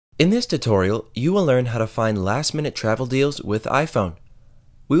In this tutorial, you will learn how to find last-minute travel deals with iPhone.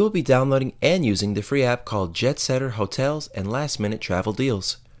 We will be downloading and using the free app called Jet Setter Hotels and Last-Minute Travel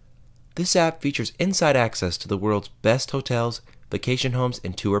Deals. This app features inside access to the world's best hotels, vacation homes,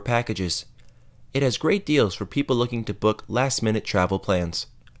 and tour packages. It has great deals for people looking to book last-minute travel plans.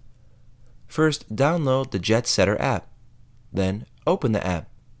 First, download the Jet Setter app. Then, open the app.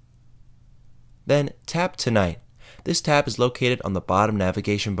 Then, tap Tonight. This tab is located on the bottom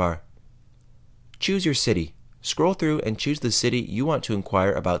navigation bar. Choose your city. Scroll through and choose the city you want to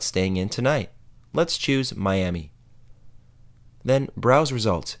inquire about staying in tonight. Let's choose Miami. Then browse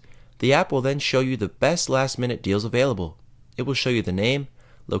results. The app will then show you the best last-minute deals available. It will show you the name,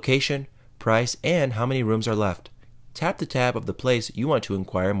 location, price, and how many rooms are left. Tap the tab of the place you want to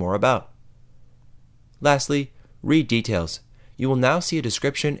inquire more about. Lastly, read details. You will now see a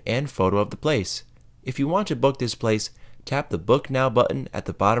description and photo of the place. If you want to book this place, tap the Book Now button at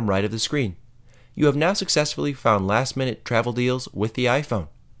the bottom right of the screen. You have now successfully found last-minute travel deals with the iPhone.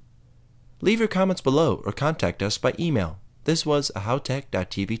 Leave your comments below or contact us by email. This was a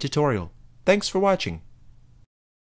HowTech.tv tutorial. Thanks for watching.